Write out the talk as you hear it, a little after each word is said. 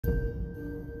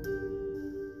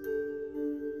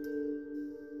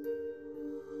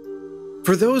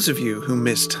For those of you who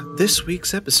missed this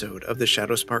week's episode of the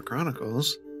Shadowspark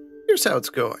Chronicles, here's how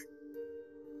it's going.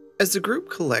 As the group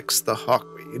collects the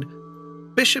hawkweed,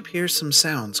 Bishop hears some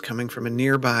sounds coming from a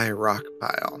nearby rock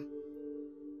pile.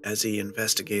 As he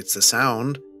investigates the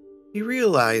sound, he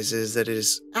realizes that it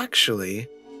is actually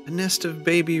a nest of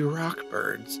baby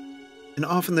rockbirds, and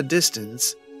off in the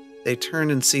distance, they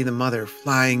turn and see the mother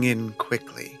flying in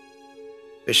quickly.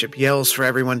 Bishop yells for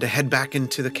everyone to head back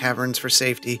into the caverns for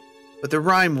safety, but the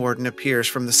Rime Warden appears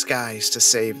from the skies to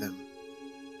save them.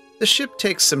 The ship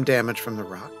takes some damage from the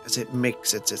rock as it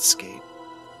makes its escape.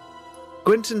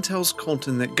 Quentin tells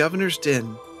Colton that Governor's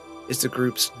Den is the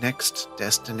group's next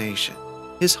destination,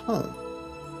 his home,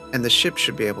 and the ship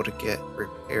should be able to get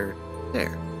repaired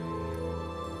there.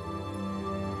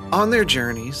 On their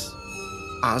journeys,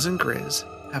 Oz and Grizz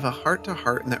have a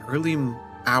heart-to-heart in the early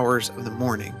hours of the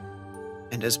morning,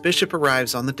 and as Bishop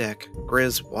arrives on the deck,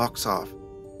 Grizz walks off,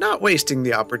 not wasting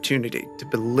the opportunity to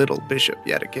belittle Bishop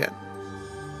yet again.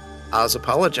 Oz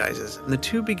apologizes, and the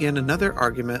two begin another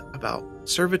argument about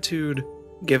servitude,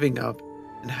 giving up,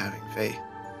 and having faith.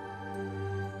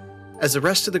 As the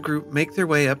rest of the group make their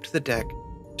way up to the deck,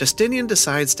 Justinian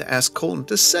decides to ask Colton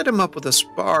to set him up with a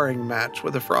sparring match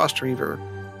with a Frost Reaver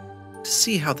to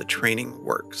see how the training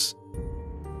works.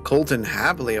 Colton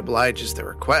happily obliges the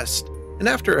request, and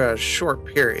after a short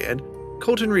period,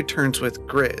 Colton returns with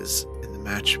Grizz, and the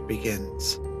match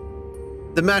begins.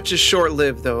 The match is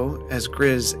short-lived, though, as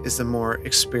Grizz is the more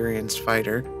experienced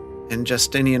fighter, and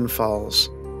Justinian falls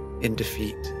in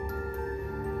defeat.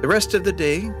 The rest of the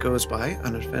day goes by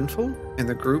uneventful, and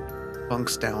the group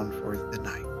bunks down for the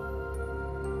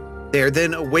night. They are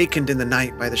then awakened in the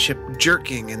night by the ship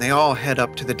jerking, and they all head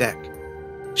up to the deck.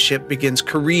 The ship begins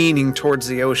careening towards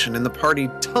the ocean, and the party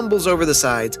tumbles over the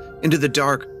sides into the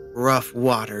dark, rough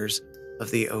waters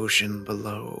of the ocean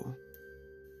below.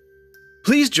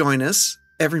 Please join us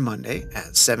every Monday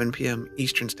at 7 p.m.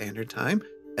 Eastern Standard Time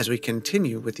as we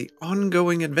continue with the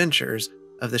ongoing adventures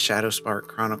of the Shadowspark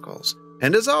Chronicles.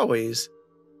 And as always,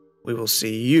 we will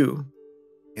see you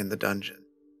in the dungeon.